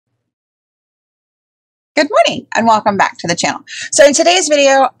Good morning and welcome back to the channel. So in today's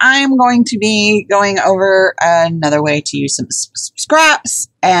video, I'm going to be going over another way to use some scraps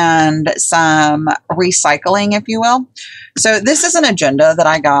and some recycling, if you will. So this is an agenda that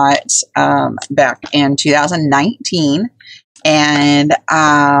I got back in 2019. And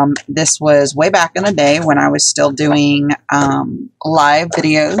this was way back in the day when I was still doing live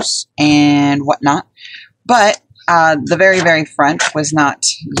videos and whatnot. But the very front was not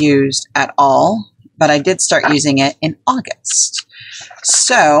used at all. But I did start using it in August.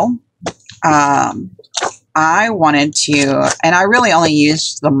 So I wanted to, and I really only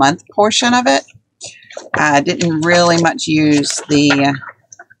used the month portion of it. I didn't really much use the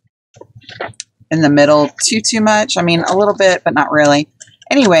in the middle too much. I mean, a little bit, but not really.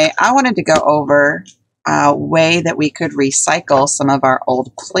 Anyway, I wanted to go over a way that we could recycle some of our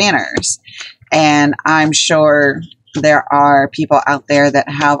old planners. And I'm sure there are people out there that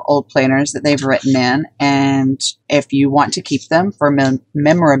have old planners that they've written in, and if you want to keep them for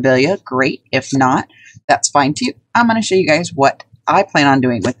memorabilia, great. If not, that's fine too. I'm going to show you guys what I plan on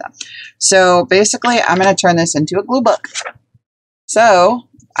doing with them. So basically, I'm going to turn this into a glue book. So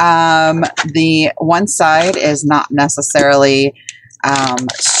the one side is not necessarily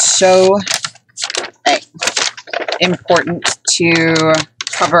so important to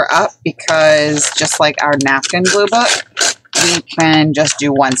cover up, because just like our napkin glue book, we can just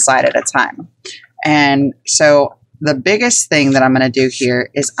do one side at a time. And so the biggest thing that I'm going to do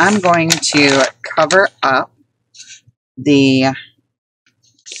here is I'm going to cover up the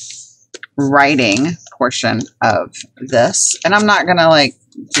writing portion of this. And I'm not going to like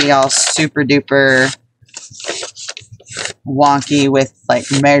be all super duper wonky with like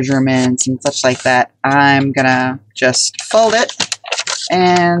measurements and such like that. I'm going to just fold it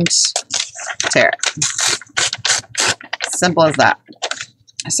and tear it. Simple as that.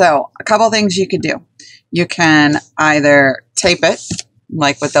 So a couple things you could do. You can either tape it,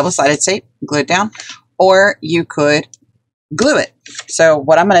 like with double-sided tape, glue it down, or you could glue it. So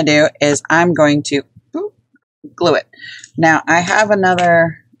what I'm going to do is I'm going to glue it. Now I have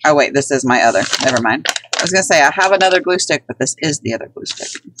another, oh wait, this is my other, never mind. I was going to say I have another glue stick, but this is the other glue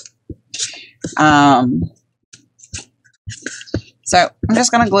stick. So I'm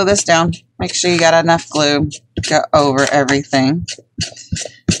just going to glue this down. Make sure you got enough glue to go over everything.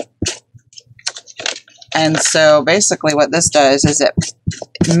 And so basically what this does is it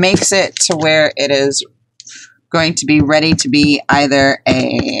makes it to where it is going to be ready to be either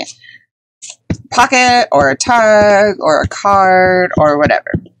a pocket or a tag or a card or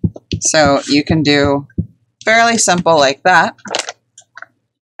whatever. So you can do fairly simple like that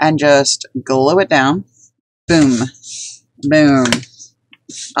and just glue it down. Boom. Boom.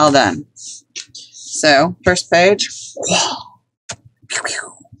 All done. So, first page.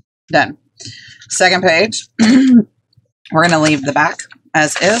 Done. Second page. We're going to leave the back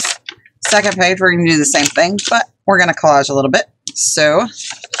as is. Second page, we're going to do the same thing, but we're going to collage a little bit. So,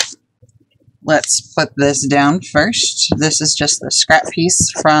 let's put this down first. This is just the scrap piece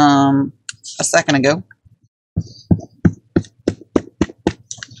from a second ago.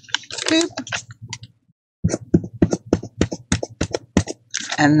 Boop.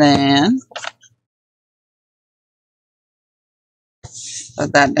 And then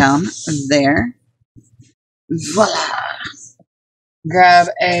put that down there. Voila! Grab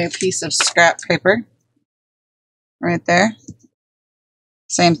a piece of scrap paper right there.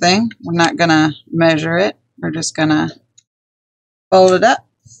 Same thing. We're not going to measure it. We're just going to fold it up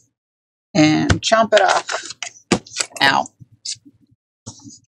and chomp it off. Ow.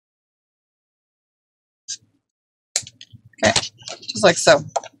 Okay. Just like so.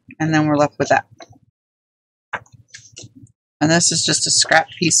 And then we're left with that. And this is just a scrap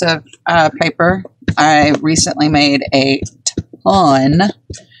piece of paper. I recently made a ton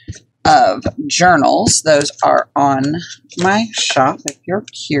of journals. Those are on my shop if you're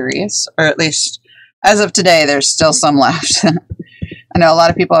curious. Or at least as of today, there's still some left. I know a lot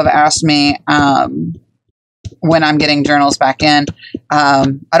of people have asked me when I'm getting journals back in.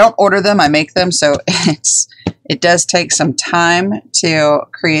 I don't order them, I make them. So it does take some time to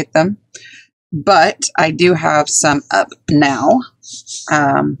create them, but I do have some up now,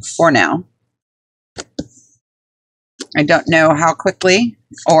 for now. I don't know how quickly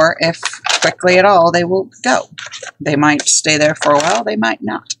or if quickly at all they will go. They might stay there for a while, they might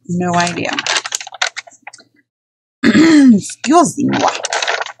not. No idea. Excuse me.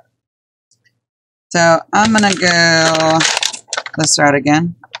 So I'm going to go this route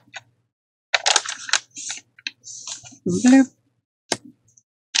again. Bloop.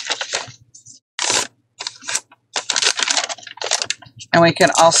 And we can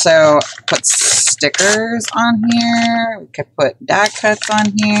also put stickers on here. We could put die cuts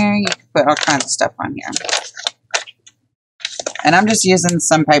on here. You could put all kinds of stuff on here. And I'm just using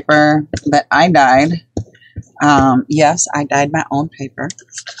some paper that I dyed. Yes, I dyed my own paper.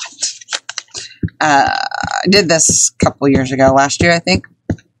 I did this a couple years ago, last year, I think.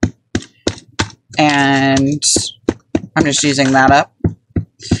 And I'm just using that up.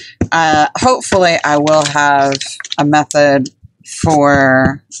 Hopefully, I will have a method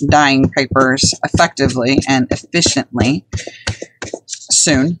for dyeing papers effectively and efficiently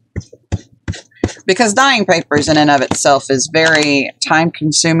soon. Because dyeing papers in and of itself is very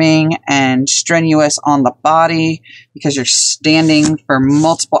time-consuming and strenuous on the body because you're standing for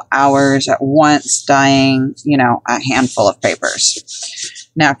multiple hours at once dyeing, you know, a handful of papers.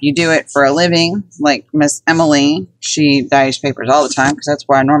 Now, if you do it for a living, like Miss Emily, she dyes papers all the time because that's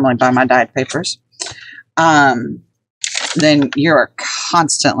where I normally buy my dyed papers, then you're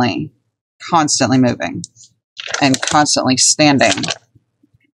constantly moving and constantly standing.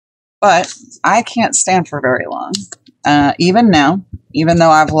 But I can't stand for very long. Even now, even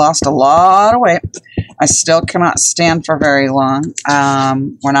though I've lost a lot of weight, I still cannot stand for very long.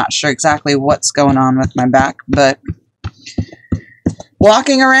 We're not sure exactly what's going on with my back, but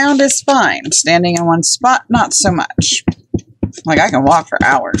walking around is fine. Standing in one spot, not so much. Like, I can walk for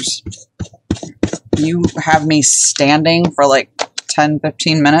hours. You have me standing for like 10,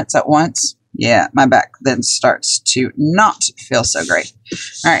 15 minutes at once. Yeah, my back then starts to not feel so great.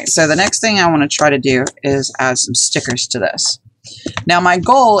 All right, so the next thing I want to try to do is add some stickers to this. Now, my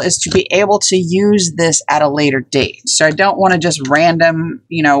goal is to be able to use this at a later date. So I don't want to just random,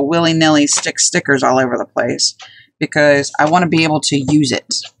 you know, willy-nilly stick stickers all over the place because I want to be able to use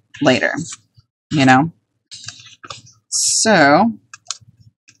it later, you know? So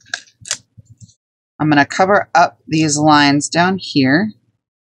I'm going to cover up these lines down here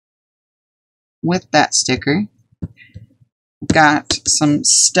with that sticker. Got some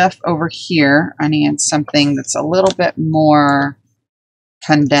stuff over here. I need something that's a little bit more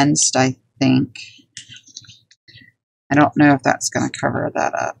condensed, I think. I don't know if that's going to cover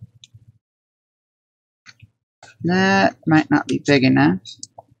that up. That might not be big enough.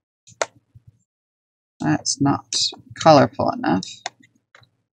 That's not colorful enough.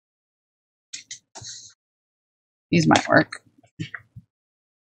 These might work.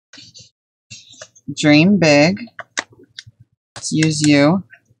 Dream big. Let's use you.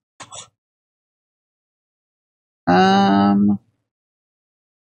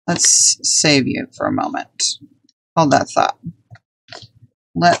 Let's save you for a moment. Hold that thought.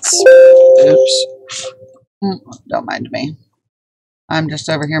 Let's, oops. Don't mind me. I'm just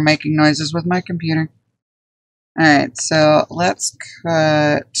over here making noises with my computer. Alright, so let's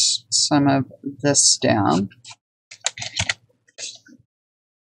cut some of this down.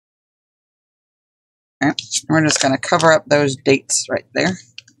 Alright, we're just going to cover up those dates right there.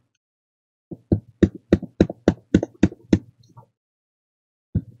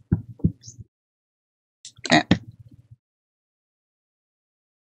 Okay.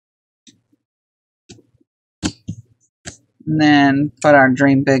 And then put our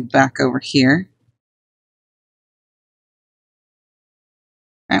Dream Big back over here.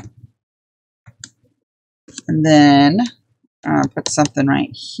 Okay. And then put something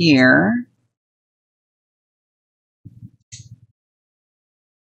right here.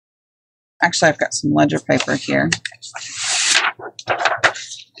 Actually, I've got some ledger paper here.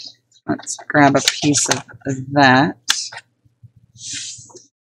 Let's grab a piece of that.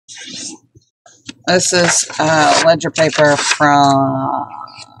 This is ledger paper from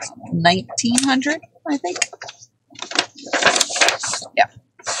 1900, I think. Yeah.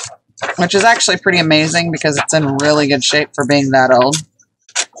 Which is actually pretty amazing because it's in really good shape for being that old.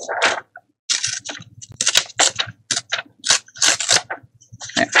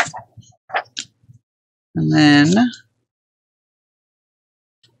 Okay. And then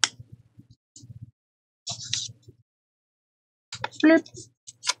flip.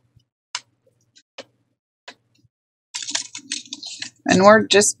 And we're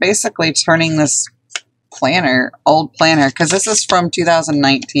just basically turning this planner, old planner, because this is from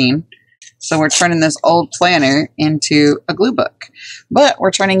 2019. So we're turning this old planner into a glue book. But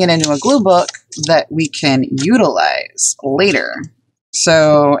we're turning it into a glue book that we can utilize later.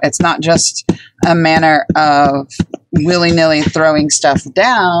 So it's not just a manner of willy-nilly throwing stuff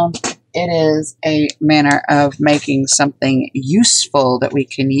down. It is a manner of making something useful that we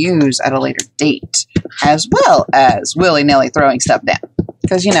can use at a later date, as well as willy-nilly throwing stuff down.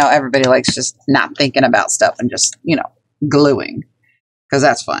 Because, you know, everybody likes just not thinking about stuff and just, you know, gluing. Because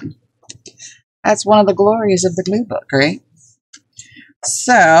that's fun. That's one of the glories of the glue book, right?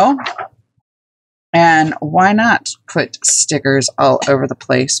 So, And why not put stickers all over the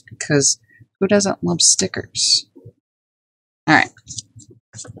place? Because who doesn't love stickers? All right.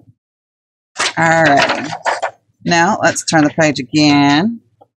 All right. Now let's turn the page again.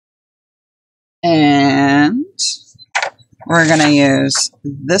 And we're going to use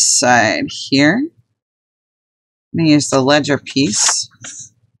this side here. I'm going to use the ledger piece.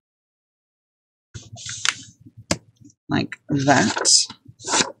 Like that.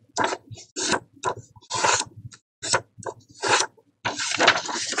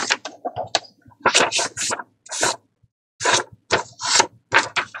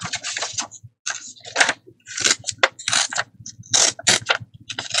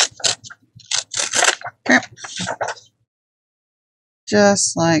 Okay.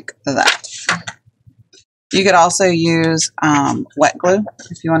 Just like that. You could also use wet glue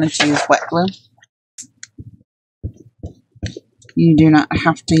if you wanted to use wet glue. You do not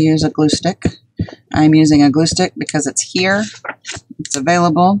have to use a glue stick. I'm using a glue stick because it's here. It's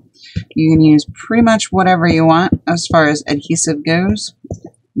available. You can use pretty much whatever you want as far as adhesive goes.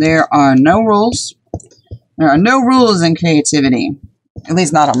 There are no rules. There are no rules in creativity. At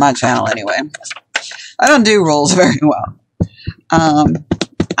least not on my channel anyway. I don't do rules very well.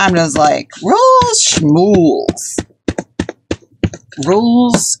 I'm just like, rules schmools.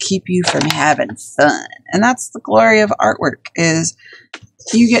 Rules keep you from having fun. And that's the glory of artwork, is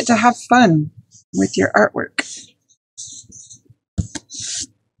you get to have fun with your artwork.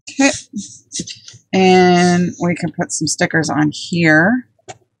 Okay. And we can put some stickers on here.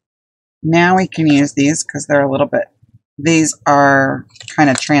 Now we can use these because they're a little bit, these are kind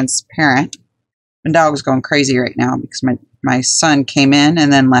of transparent. My dog's going crazy right now because my son came in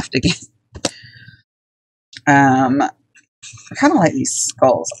and then left again. I kind of like these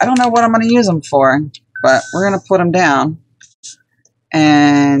skulls. I don't know what I'm going to use them for, but we're going to put them down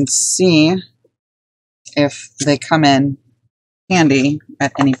and see if they come in handy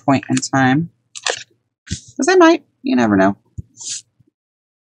at any point in time. Because they might. You never know.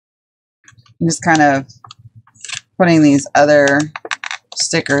 I'm just kind of putting these other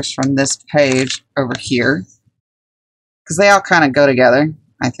stickers from this page over here. Because they all kind of go together,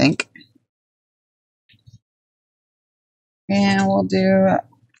 I think. And we'll do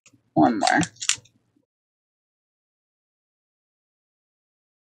one more.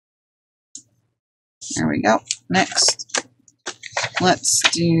 There we go. Next, let's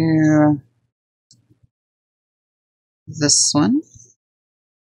do this one.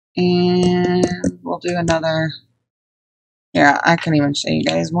 And we'll do another. Yeah, I can even show you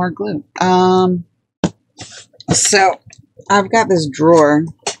guys more glue. So I've got this drawer.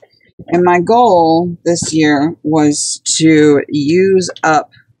 And my goal this year was to use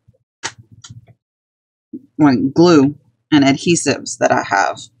up glue and adhesives that I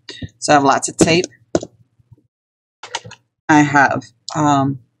have. So I have lots of tape. I have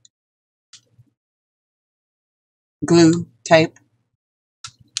glue tape.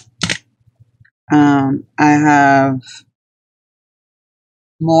 I have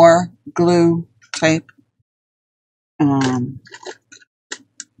more glue tape.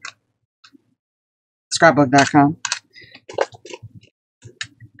 Scrapbook.com.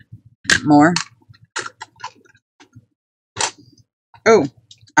 More. Oh,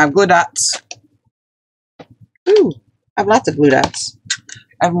 I have glue dots. Ooh, I have lots of glue dots.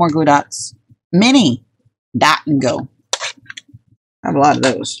 I have more glue dots. Mini dot and go. I have a lot of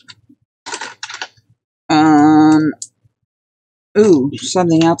those. Ooh,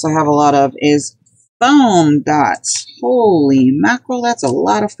 something else I have a lot of is foam dots. Holy mackerel, that's a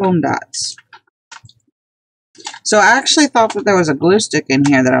lot of foam dots. So I actually thought that there was a glue stick in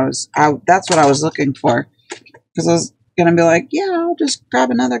here that that's what I was looking for. Because I was going to be like, yeah, I'll just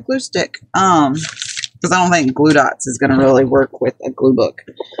grab another glue stick. Because I don't think glue dots is going to really work with a glue book.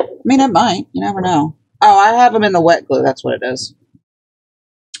 I mean, it might. You never know. Oh, I have them in the wet glue. That's what it is.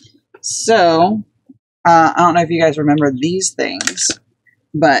 So, I don't know if you guys remember these things.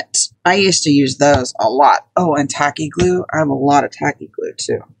 But I used to use those a lot. Oh, and tacky glue. I have a lot of tacky glue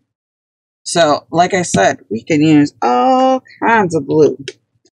too. So, like I said, we can use all kinds of glue.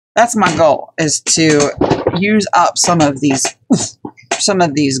 That's my goal, is to use up some of these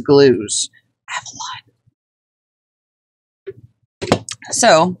glues. I have a lot.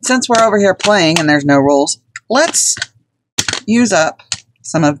 So, since we're over here playing and there's no rules, let's use up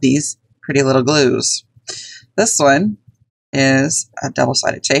some of these pretty little glues. This one is a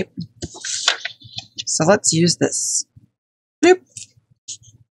double-sided tape. So let's use this. Bloop.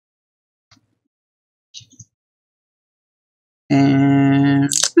 And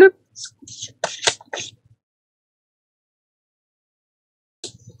bloop.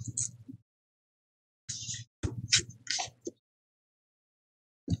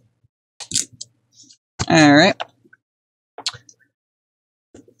 All right.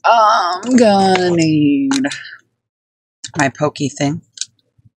 I'm gonna need my pokey thing.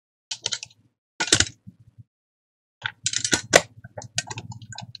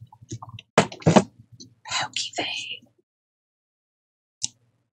 Pokey thing.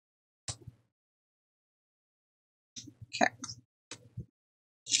 Okay.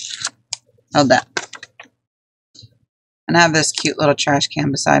 Hold that. And I have this cute little trash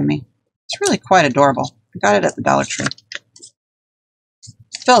can beside me. It's really quite adorable. I got it at the Dollar Tree.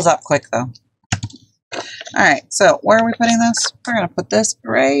 Fills up quick though. Alright, so where are we putting this? We're going to put this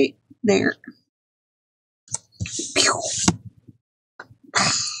right there.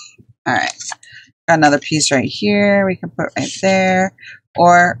 Alright, got another piece right here we can put right there.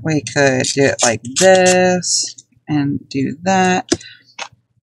 Or we could do it like this and do that.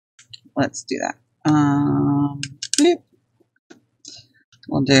 Let's do that. Bloop.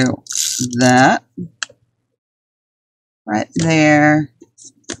 We'll do that right there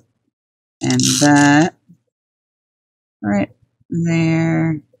and that right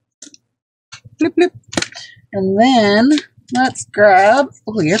there. Bloop, bloop. And then let's grab,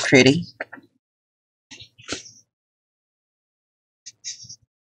 oh, you're pretty.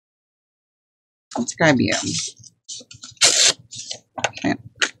 Let's grab you. Okay.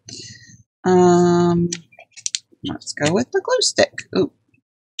 Let's go with the glue stick. Ooh.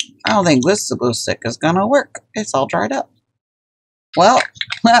 I don't think this glue stick is gonna work. It's all dried up. Well,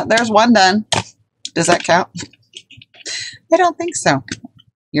 there's one done. Does that count? I don't think so.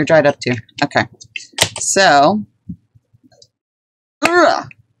 You're dried up too. Okay. So,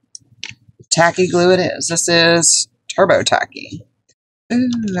 tacky glue it is. This is Turbo Tacky.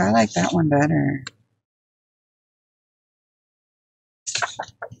 Ooh, I like that one better.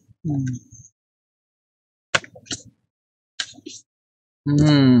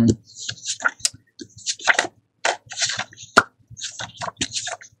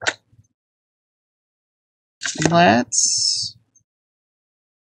 Let's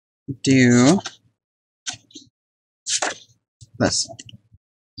do this one.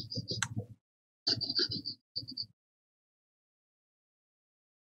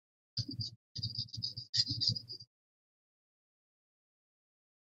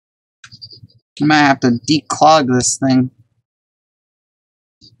 I might have to declog this thing.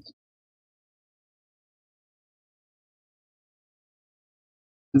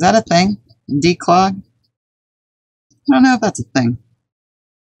 Is that a thing? Declog? I don't know if that's a thing.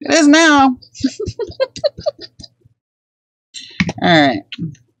 It is now. Alright.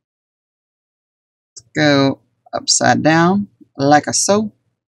 Let's go upside down like a so.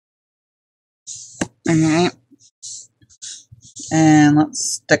 Alright. And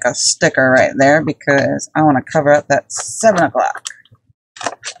let's stick a sticker right there because I want to cover up that 7 o'clock.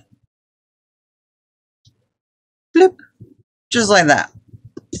 Bloop. Just like that.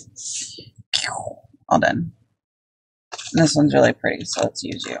 All done. And this one's really pretty, so let's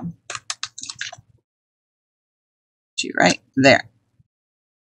use you. Put you right there.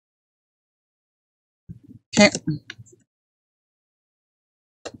 Okay.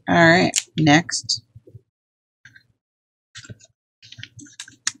 Alright, next.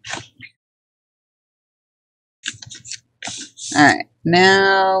 Alright,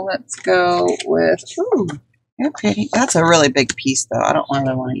 now let's go with, ooh, you're pretty. That's a really big piece though. I don't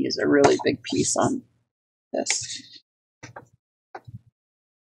really want to use a really big piece on this.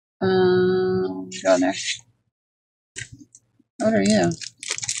 Go there. What are you?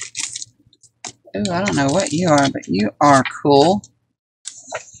 Ooh, I don't know what you are, but you are cool.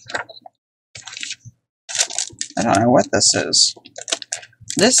 I don't know what this is.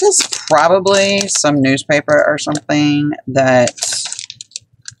 This is probably some newspaper or something that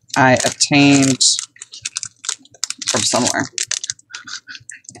I obtained from somewhere.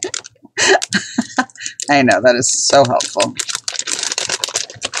 I know, that is so helpful.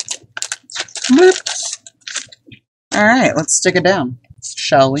 Alright, let's stick it down,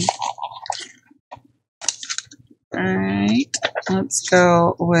 shall we? Alright, let's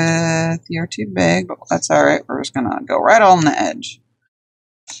go with, you're too big, but that's alright. We're just gonna go right on the edge.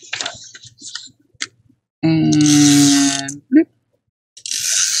 And bloop,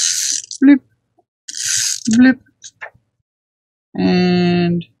 bloop, bloop,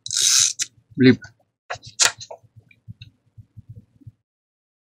 and bloop.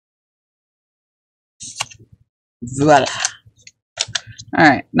 Voila.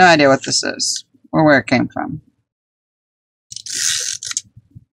 Alright, no idea what this is or where it came from.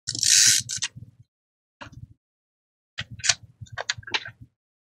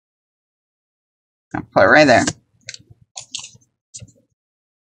 I'll put it right there.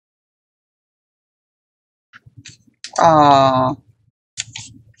 Oh,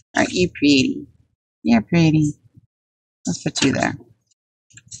 aren't you pretty? You're pretty. Let's put you there.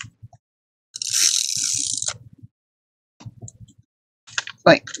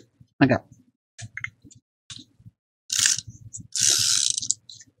 Wait, okay.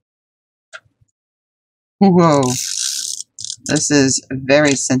 Whoa, this is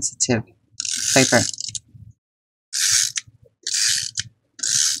very sensitive paper.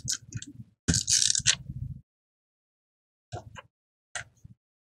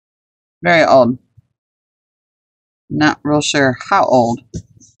 Very old. Not real sure how old,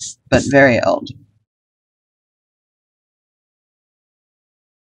 but very old.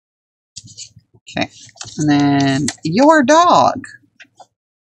 Okay, and then your dog.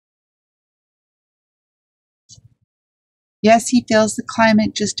 Yes, he feels the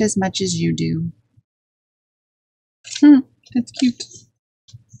climate just as much as you do. That's cute.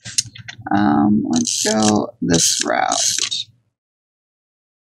 Let's go this route.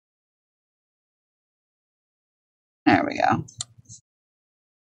 There we go.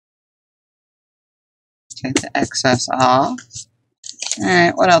 Take the excess off. All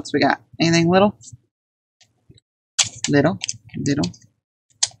right, what else we got? Anything little? Little.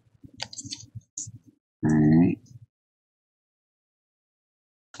 All right.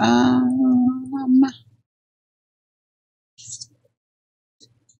 Let's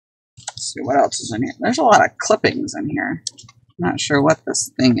see what else is in here. There's a lot of clippings in here. I'm not sure what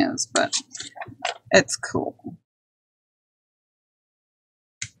this thing is, but it's cool.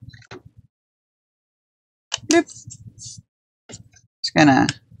 Bloop. Just gonna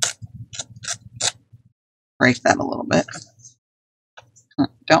break that a little bit.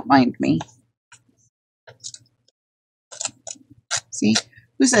 Don't mind me. See?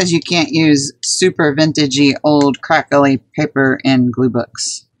 Who says you can't use super vintagey, old, crackly paper in glue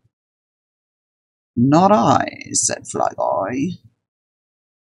books? Not I, said Fly Guy.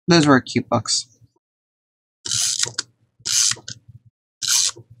 Those were cute books.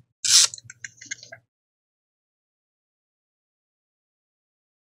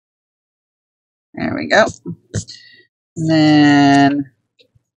 There we go. And then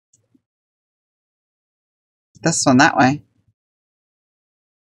this one that way.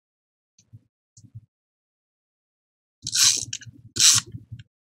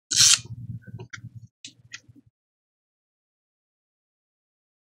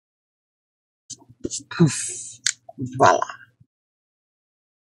 Poof. Voila.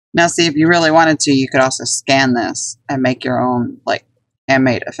 Now see, if you really wanted to, you could also scan this and make your own, like,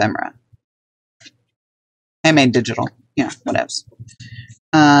 handmade ephemera. Handmade digital. Yeah, whatevs.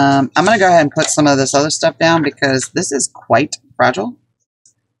 I'm going to go ahead and put some of this other stuff down because this is quite fragile.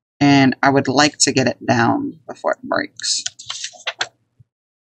 And I would like to get it down before it breaks.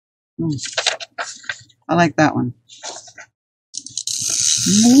 I like that one.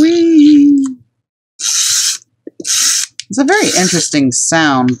 Whee! It's a very interesting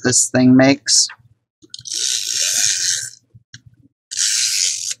sound this thing makes.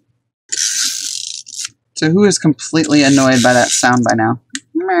 So who is completely annoyed by that sound by now?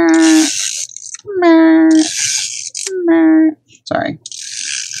 Sorry.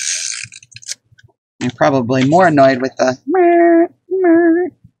 You're probably more annoyed with the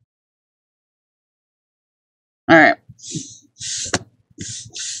Alright.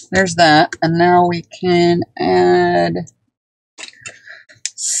 There's that. And now we can add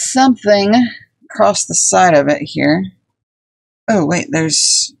something across the side of it here. Oh, wait,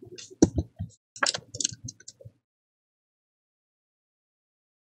 there's...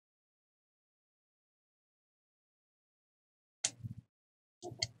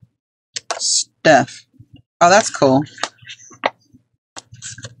 stuff. Oh, that's cool.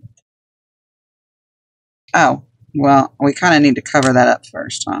 Oh, well, we kind of need to cover that up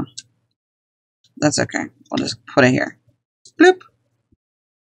first, huh? That's okay. We'll just put it here. Bloop.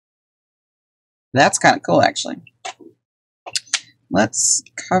 That's kind of cool, actually. Let's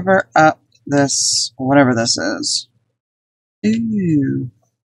cover up this, whatever this is. Ooh.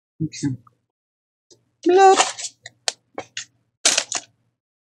 Okay. Bloop.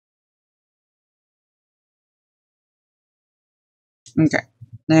 Okay.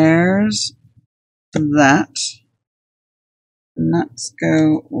 There's that. And let's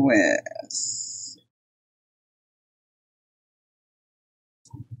go with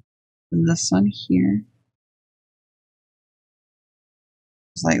this one here.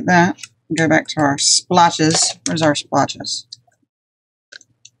 Just like that. Go back to our splotches. Where's our splotches?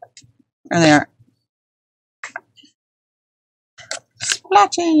 There they are.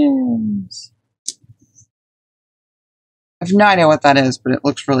 Splotches! I have no idea what that is, but it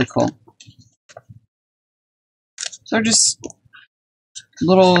looks really cool. They're just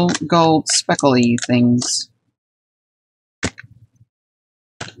little gold speckly things.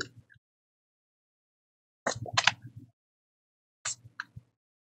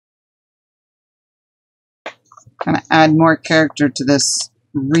 Kind of add more character to this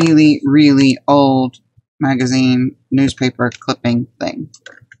really, really old magazine newspaper clipping thing.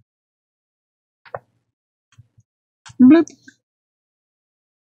 Bloop.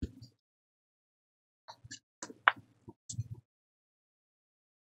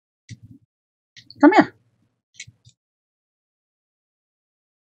 Come here.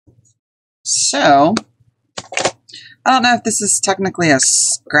 So, I don't know if this is technically a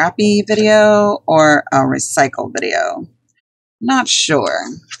scrappy video or a recycle video. Not sure.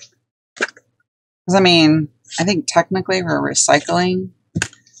 Because, I mean, I think technically we're recycling.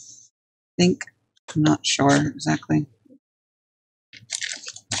 I'm not sure exactly.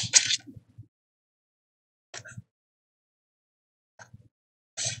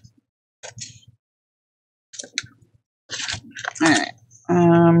 Alright.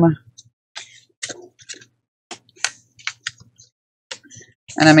 And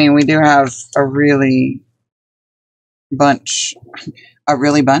I mean, we do have a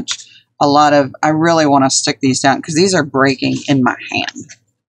lot of, I really want to stick these down because these are breaking in my hand.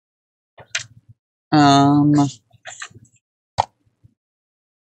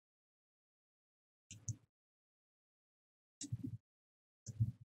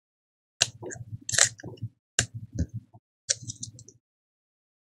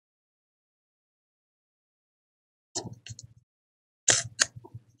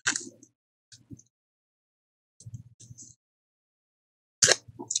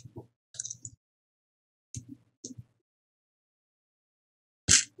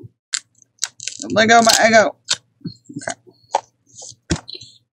 Let go my ego. Okay.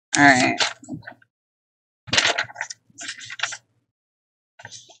 Alright.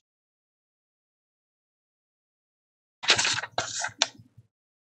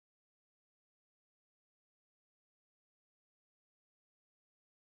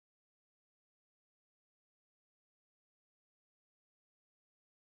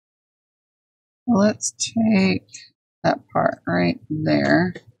 Let's take that part right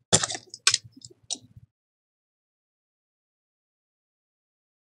there.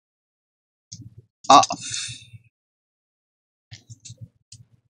 Off.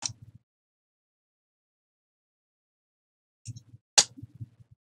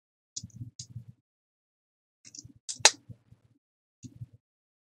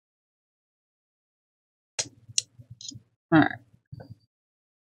 All right.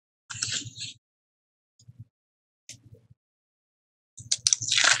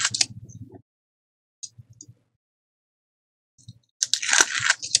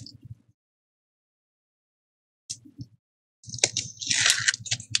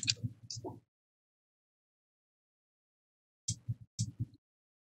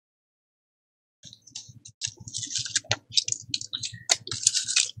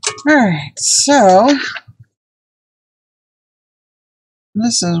 All right, so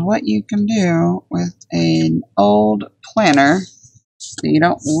this is what you can do with an old planner that you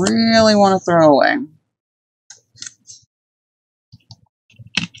don't really want to throw away.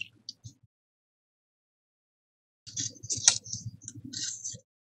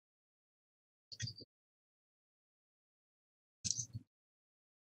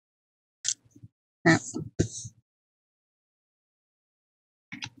 Yeah.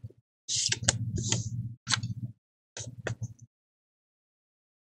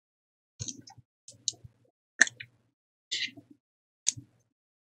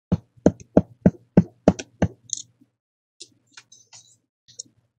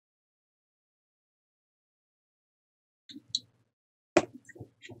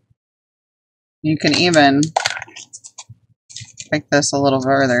 You can even take this a little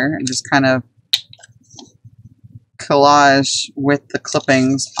further and just kind of collage with the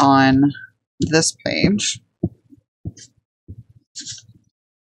clippings on this page.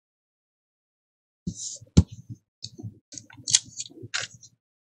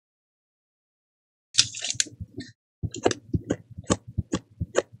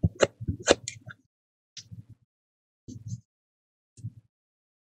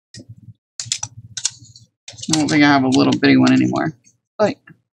 I don't think I have a little bitty one anymore. Wait.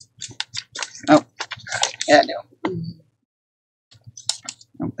 Oh, yeah, I do.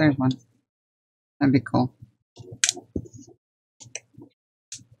 Oh, there's one. That'd be cool.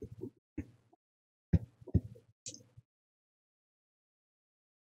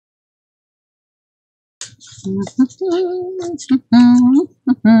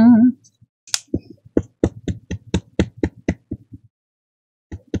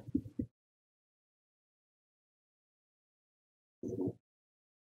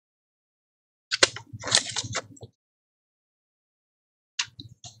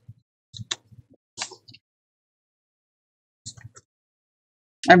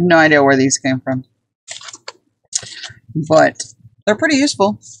 I have no idea where these came from. But they're pretty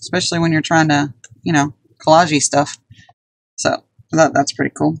useful, especially when you're trying to, you know, collage-y stuff. So that's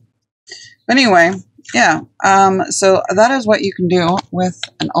pretty cool. But anyway, yeah. So that is what you can do with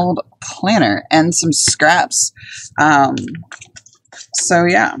an old planner and some scraps. So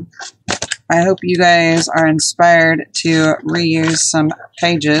yeah, I hope you guys are inspired to reuse some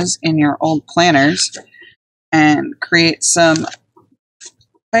pages in your old planners and create some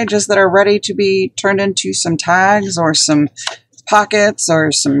pages that are ready to be turned into some tags or some pockets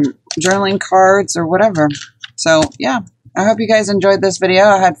or some journaling cards or whatever. So yeah, I hope you guys enjoyed this video.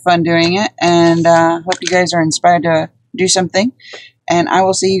 I had fun doing it, and hope you guys are inspired to do something. And I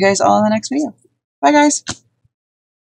will see you guys all in the next video. Bye guys.